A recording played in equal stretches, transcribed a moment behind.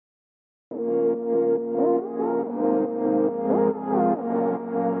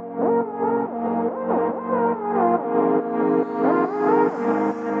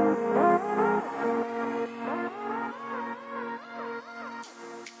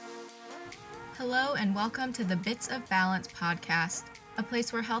Hello and welcome to the Bits of Balance podcast, a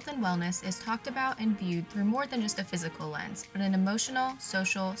place where health and wellness is talked about and viewed through more than just a physical lens, but an emotional,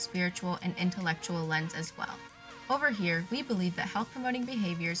 social, spiritual, and intellectual lens as well. Over here, we believe that health-promoting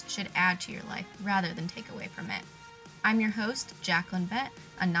behaviors should add to your life rather than take away from it. I'm your host, Jacqueline Bett,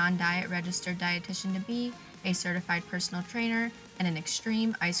 a non-diet registered dietitian-to-be, a certified personal trainer, and an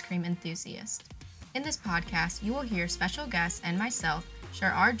extreme ice cream enthusiast. In this podcast, you will hear special guests and myself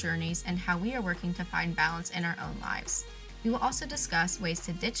share our journeys and how we are working to find balance in our own lives. We will also discuss ways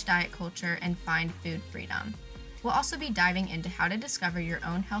to ditch diet culture and find food freedom. We'll also be diving into how to discover your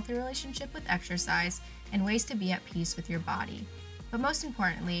own healthy relationship with exercise and ways to be at peace with your body. But most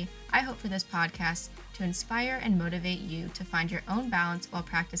importantly, I hope for this podcast to inspire and motivate you to find your own balance while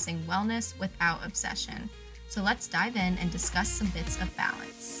practicing wellness without obsession. So let's dive in and discuss some bits of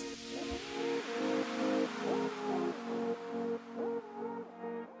balance.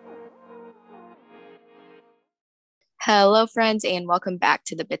 Hello, friends, and welcome back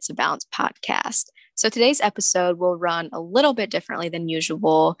to the Bits of Balance podcast. So today's episode will run a little bit differently than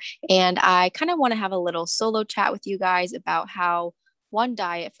usual, and I kind of want to have a little solo chat with you guys about how one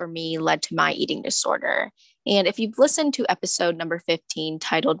diet for me led to my eating disorder. And if you've listened to episode number 15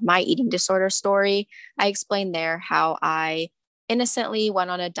 titled My Eating Disorder Story, I explained there how I innocently went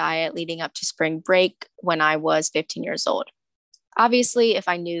on a diet leading up to spring break when I was 15 years old. Obviously, if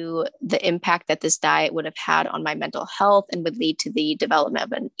I knew the impact that this diet would have had on my mental health and would lead to the development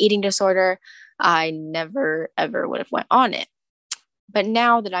of an eating disorder, I never, ever would have went on it. But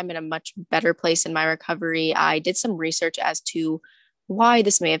now that I'm in a much better place in my recovery, I did some research as to why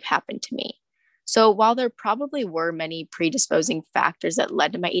this may have happened to me. So while there probably were many predisposing factors that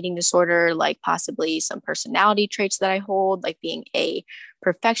led to my eating disorder, like possibly some personality traits that I hold, like being a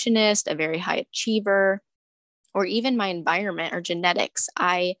perfectionist, a very high achiever, or even my environment or genetics,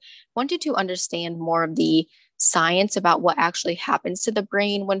 I wanted to understand more of the science about what actually happens to the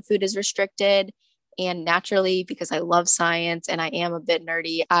brain when food is restricted. And naturally, because I love science and I am a bit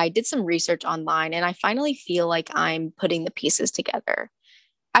nerdy, I did some research online and I finally feel like I'm putting the pieces together.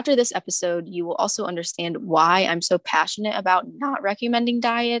 After this episode, you will also understand why I'm so passionate about not recommending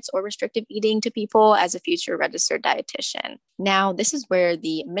diets or restrictive eating to people as a future registered dietitian. Now, this is where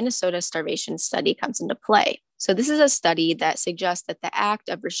the Minnesota starvation study comes into play. So this is a study that suggests that the act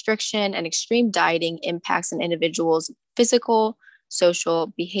of restriction and extreme dieting impacts an individual's physical,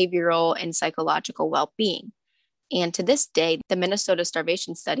 social, behavioral, and psychological well-being. And to this day, the Minnesota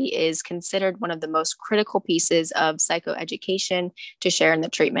starvation study is considered one of the most critical pieces of psychoeducation to share in the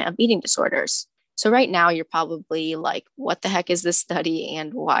treatment of eating disorders. So right now, you're probably like, what the heck is this study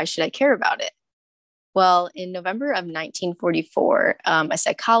and why should I care about it? Well, in November of 1944, a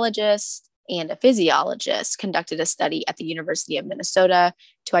psychologist and a physiologist conducted a study at the University of Minnesota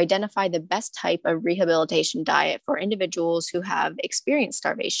to identify the best type of rehabilitation diet for individuals who have experienced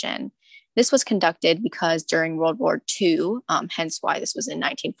starvation. This was conducted because during World War II, hence why this was in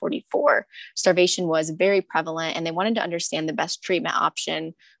 1944, starvation was very prevalent and they wanted to understand the best treatment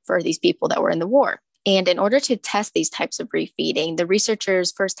option for these people that were in the war. And in order to test these types of refeeding, the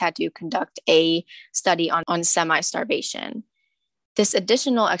researchers first had to conduct a study on semi-starvation. This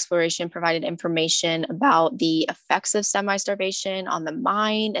additional exploration provided information about the effects of semi-starvation on the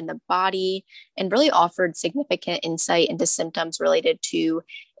mind and the body, and really offered significant insight into symptoms related to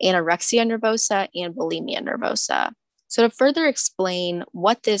anorexia nervosa and bulimia nervosa. So to further explain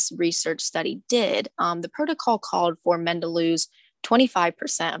what this research study did, the protocol called for men to lose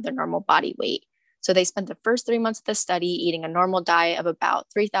 25% of their normal body weight. So they spent the first 3 months of the study eating a normal diet of about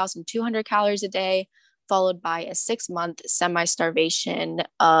 3,200 calories a day, followed by a 6-month semi-starvation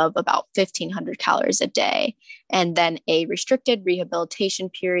of about 1,500 calories a day, and then a restricted rehabilitation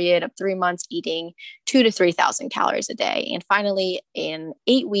period of 3 months eating 2,000 to 3,000 calories a day, and finally an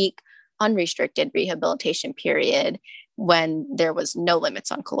 8-week unrestricted rehabilitation period when there was no limits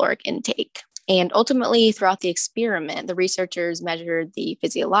on caloric intake. And ultimately, throughout the experiment, the researchers measured the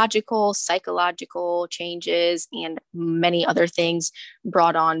physiological, psychological changes, and many other things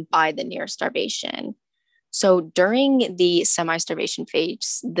brought on by the near starvation. So during the semi-starvation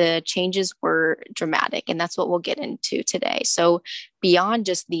phase, the changes were dramatic, and that's what we'll get into today. So beyond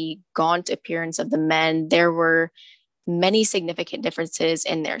just the gaunt appearance of the men, there were many significant differences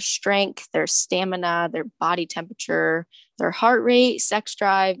in their strength, their stamina, their body temperature, their heart rate, sex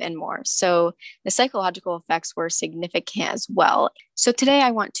drive, and more. So the psychological effects were significant as well. So today I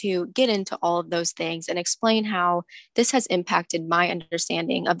want to get into all of those things and explain how this has impacted my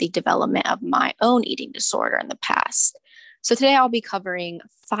understanding of the development of my own eating disorder in the past. So today I'll be covering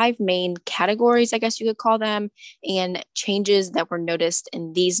 5 main categories, I guess you could call them, and changes that were noticed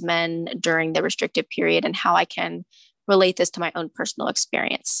in these men during the restrictive period and how I can relate this to my own personal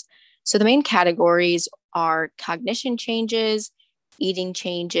experience. So the main categories are cognition changes, eating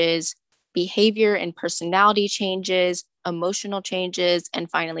changes, behavior and personality changes, emotional changes, and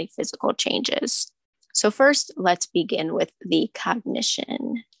finally physical changes. So first, let's begin with the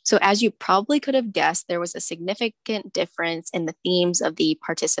cognition. So as you probably could have guessed, there was a significant difference in the themes of the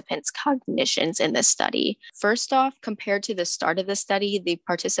participants' cognitions in this study. First off, compared to the start of the study, the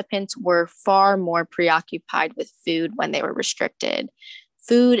participants were far more preoccupied with food when they were restricted.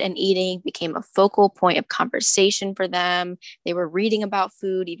 Food and eating became a focal point of conversation for them. They were reading about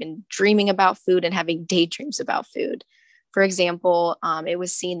food, even dreaming about food, and having daydreams about food. For example, it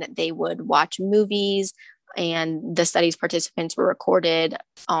was seen that they would watch movies, and the study's participants were recorded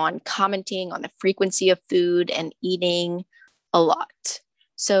on commenting on the frequency of food and eating a lot.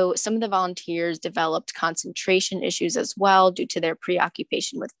 So some of the volunteers developed concentration issues as well due to their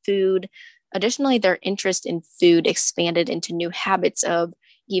preoccupation with food. Additionally, their interest in food expanded into new habits of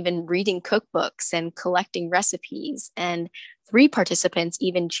even reading cookbooks and collecting recipes. And 3 participants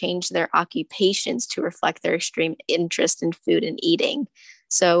even changed their occupations to reflect their extreme interest in food and eating.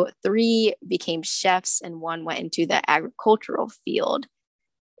 So 3 became chefs and 1 went into the agricultural field.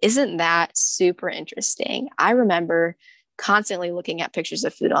 Isn't that super interesting? I remember constantly looking at pictures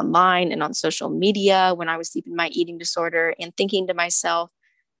of food online and on social media when I was deep in my eating disorder and thinking to myself,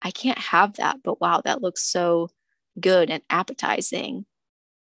 I can't have that, but wow, that looks so good and appetizing.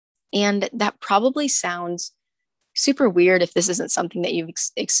 And that probably sounds super weird if this isn't something that you've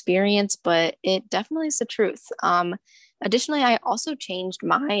experienced, but it definitely is the truth. Additionally, I also changed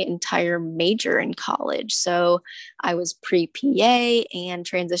my entire major in college. So I was pre PA and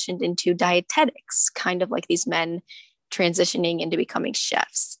transitioned into dietetics, kind of like these men transitioning into becoming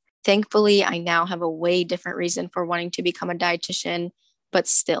chefs. Thankfully, I now have a way different reason for wanting to become a dietitian, but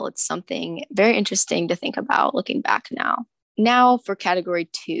still, it's something very interesting to think about looking back now. Now, for category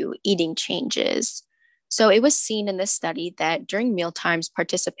 2, eating changes. So it was seen in this study that during mealtimes,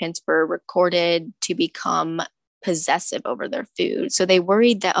 participants were recorded to become possessive over their food. So they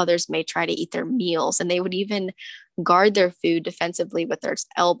worried that others may try to eat their meals, and they would even guard their food defensively with their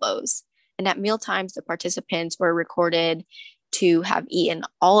elbows. And at mealtimes, the participants were recorded to have eaten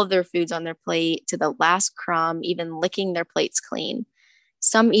all of their foods on their plate to the last crumb, even licking their plates clean.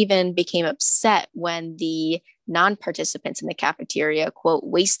 Some even became upset when the non participants in the cafeteria, quote,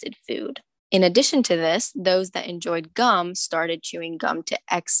 wasted food. In addition to this, those that enjoyed gum started chewing gum to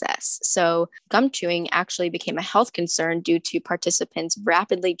excess. So, gum chewing actually became a health concern due to participants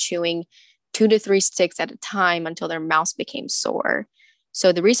rapidly chewing 2 to 3 sticks at a time until their mouths became sore.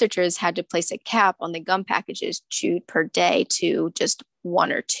 So, the researchers had to place a cap on the gum packages chewed per day to just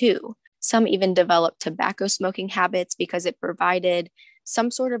 1 or 2. Some even developed tobacco smoking habits because it provided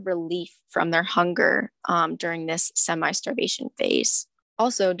some sort of relief from their hunger during this semi starvation phase.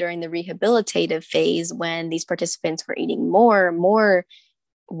 Also, during the rehabilitative phase, when these participants were eating more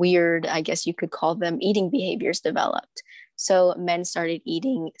weird, I guess you could call them, eating behaviors developed. So, men started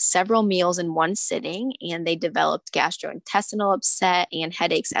eating several meals in one sitting, and they developed gastrointestinal upset and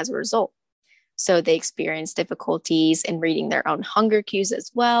headaches as a result. So they experienced difficulties in reading their own hunger cues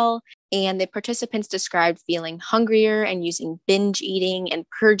as well. And the participants described feeling hungrier and using binge eating and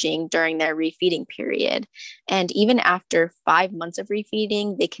purging during their refeeding period. And even after 5 months of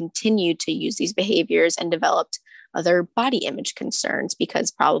refeeding, they continued to use these behaviors and developed other body image concerns because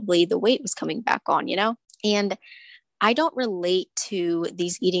probably the weight was coming back on. And I don't relate to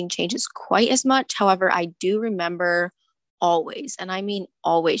these eating changes quite as much. However, I do remember always, and I mean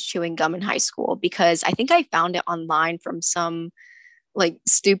always, chewing gum in high school because I think I found it online from some like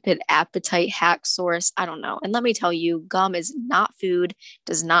stupid appetite hack source. I don't know. And let me tell you, gum is not food,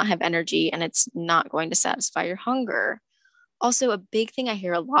 does not have energy, and it's not going to satisfy your hunger. Also, a big thing I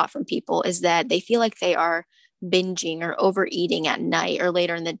hear a lot from people is that they feel like they are binging or overeating at night or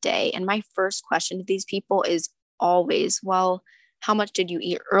later in the day. And my first question to these people is always, well, how much did you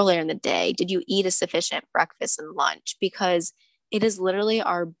eat earlier in the day? Did you eat a sufficient breakfast and lunch? Because it is literally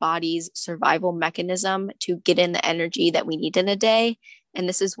our body's survival mechanism to get in the energy that we need in a day. And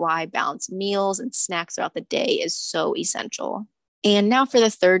this is why balanced meals and snacks throughout the day is so essential. And now for the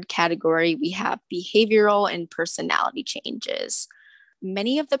third category, we have behavioral and personality changes.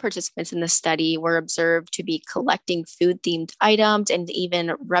 Many of the participants in the study were observed to be collecting food themed items and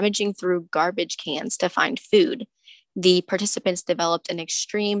even rummaging through garbage cans to find food. The participants developed an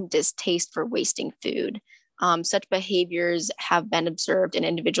extreme distaste for wasting food. Such behaviors have been observed in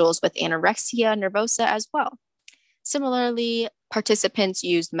individuals with anorexia nervosa as well. Similarly, participants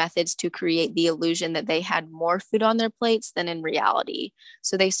used methods to create the illusion that they had more food on their plates than in reality.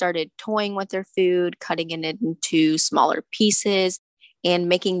 So they started toying with their food, cutting it into smaller pieces, and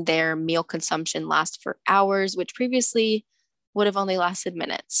making their meal consumption last for hours, which previously would have only lasted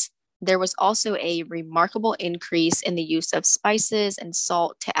minutes. There was also a remarkable increase in the use of spices and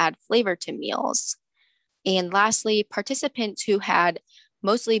salt to add flavor to meals. And lastly, participants who had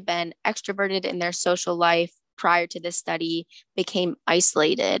mostly been extroverted in their social life prior to this study became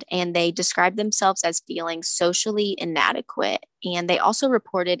isolated, and they described themselves as feeling socially inadequate. And they also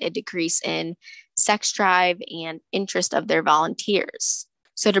reported a decrease in sex drive and interest of their volunteers.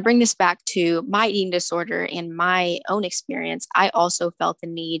 So, to bring this back to my eating disorder and my own experience, I also felt the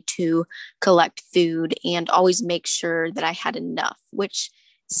need to collect food and always make sure that I had enough, which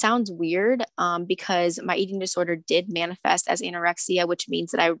sounds weird because my eating disorder did manifest as anorexia, which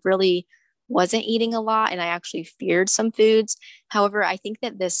means that I really wasn't eating a lot and I actually feared some foods. However, I think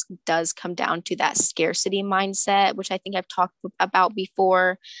that this does come down to that scarcity mindset, which I think I've talked about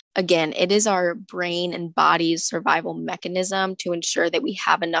before. Again, it is our brain and body's survival mechanism to ensure that we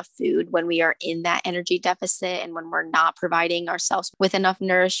have enough food when we are in that energy deficit and when we're not providing ourselves with enough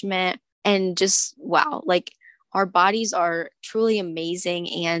nourishment. And just wow, like our bodies are truly amazing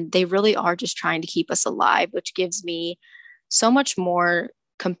and they really are just trying to keep us alive, which gives me so much more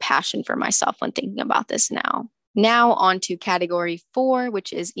compassion for myself when thinking about this now. Now, on to category 4,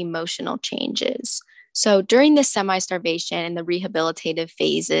 which is emotional changes. So, during the semi starvation and the rehabilitative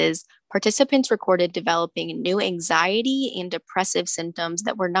phases, participants recorded developing new anxiety and depressive symptoms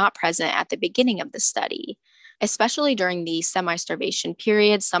that were not present at the beginning of the study. Especially during the semi starvation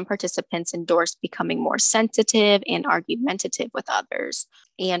period, some participants endorsed becoming more sensitive and argumentative with others.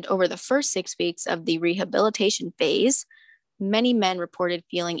 And over the first 6 weeks of the rehabilitation phase, many men reported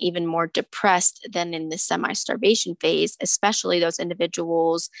feeling even more depressed than in the semi starvation phase, especially those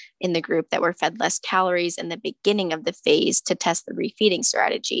individuals in the group that were fed less calories in the beginning of the phase to test the refeeding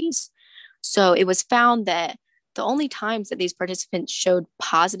strategies. So it was found that the only times that these participants showed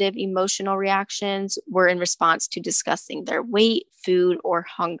positive emotional reactions were in response to discussing their weight, food, or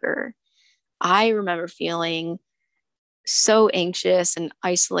hunger. I remember feeling so anxious and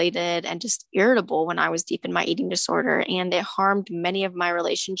isolated and just irritable when I was deep in my eating disorder. And it harmed many of my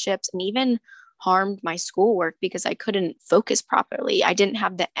relationships and even harmed my schoolwork because I couldn't focus properly. I didn't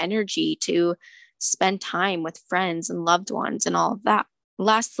have the energy to spend time with friends and loved ones and all of that.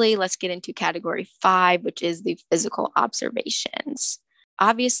 Lastly, let's get into category 5, which is the physical observations.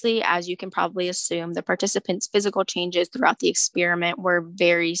 Obviously, as you can probably assume, the participants' physical changes throughout the experiment were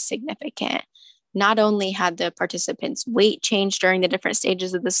very significant. Not only had the participants' weight changed during the different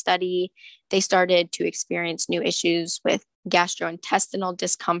stages of the study, they started to experience new issues with gastrointestinal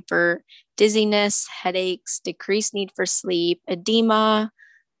discomfort, dizziness, headaches, decreased need for sleep, edema,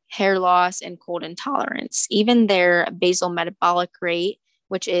 hair loss, and cold intolerance. Even their basal metabolic rate,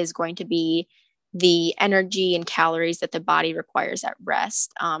 which is going to be the energy and calories that the body requires at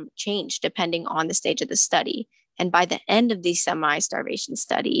rest, changed depending on the stage of the study. And by the end of the semi starvation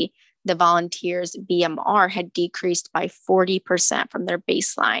study, the volunteers' BMR had decreased by 40% from their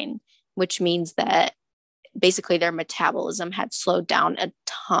baseline, which means that basically their metabolism had slowed down a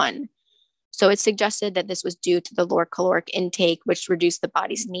ton. So it suggested that this was due to the lower caloric intake, which reduced the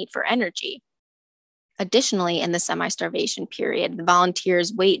body's need for energy. Additionally, in the semi starvation period, the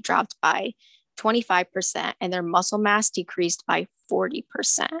volunteers' weight dropped by 25% and their muscle mass decreased by 40%.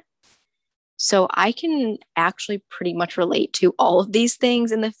 So I can actually pretty much relate to all of these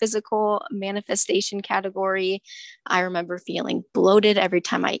things in the physical manifestation category. I remember feeling bloated every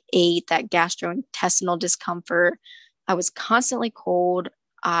time I ate, that gastrointestinal discomfort. I was constantly cold.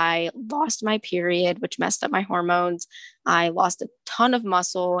 I lost my period, which messed up my hormones. I lost a ton of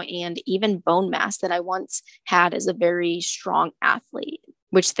muscle and even bone mass that I once had as a very strong athlete,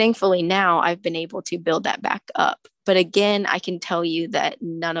 which thankfully now I've been able to build that back up. But again, I can tell you that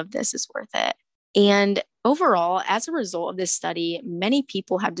none of this is worth it. And overall, as a result of this study, many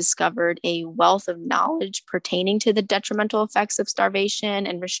people have discovered a wealth of knowledge pertaining to the detrimental effects of starvation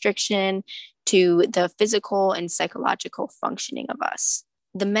and restriction to the physical and psychological functioning of us.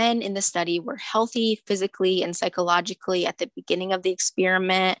 The men in the study were healthy physically and psychologically at the beginning of the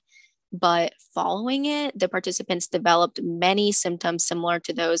experiment, but following it, the participants developed many symptoms similar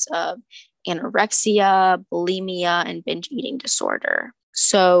to those of anorexia, bulimia, and binge eating disorder.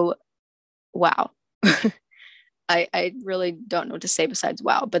 So, wow. I really don't know what to say besides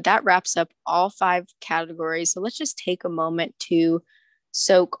wow, but that wraps up all 5 categories. So let's just take a moment to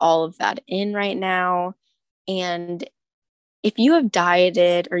soak all of that in right now. And if you have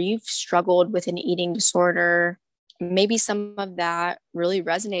dieted or you've struggled with an eating disorder, maybe some of that really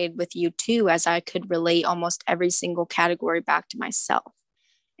resonated with you too, as I could relate almost every single category back to myself.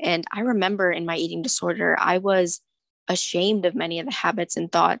 And I remember in my eating disorder, I was ashamed of many of the habits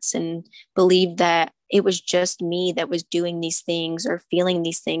and thoughts and believed that it was just me that was doing these things or feeling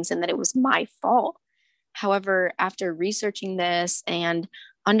these things and that it was my fault. However, after researching this and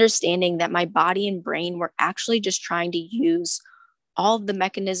understanding that my body and brain were actually just trying to use all of the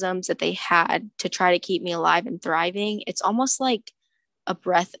mechanisms that they had to try to keep me alive and thriving, it's almost like a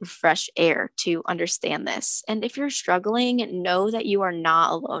breath of fresh air to understand this. And if you're struggling, know that you are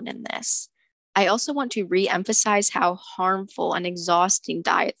not alone in this. I also want to re emphasize how harmful and exhausting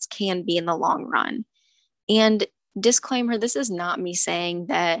diets can be in the long run. And disclaimer, this is not me saying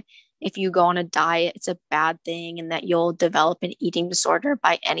that if you go on a diet, it's a bad thing and that you'll develop an eating disorder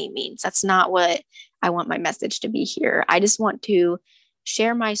by any means. That's not what I want my message to be here. I just want to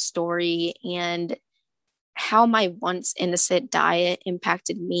share my story and how my once innocent diet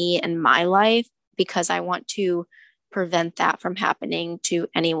impacted me and my life, because I want to prevent that from happening to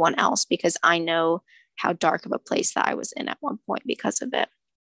anyone else, because I know how dark of a place that I was in at one point because of it.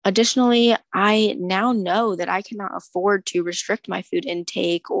 Additionally, I now know that I cannot afford to restrict my food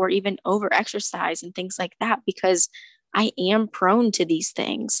intake or even over exercise and things like that, because I am prone to these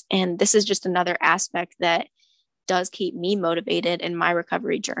things. And this is just another aspect that does keep me motivated in my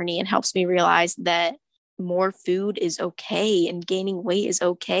recovery journey and helps me realize that more food is okay and gaining weight is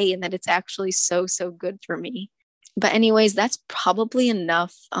okay and that it's actually so, so good for me. But anyways, that's probably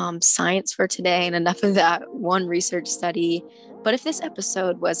enough science for today and enough of that one research study. But if this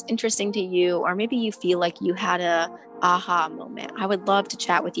episode was interesting to you, or maybe you feel like you had a aha moment, I would love to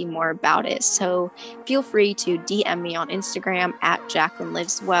chat with you more about it. So feel free to DM me on Instagram at Jacqueline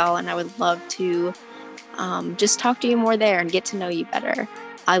Lives Well, and I would love to just talk to you more there and get to know you better.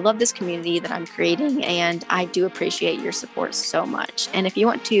 I love this community that I'm creating, and I do appreciate your support so much. And if you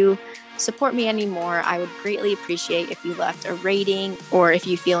want to support me anymore, I would greatly appreciate if you left a rating, or if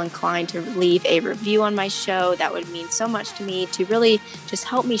you feel inclined to leave a review on my show. That would mean so much to me to really just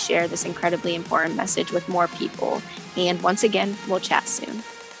help me share this incredibly important message with more people. And once again, we'll chat soon.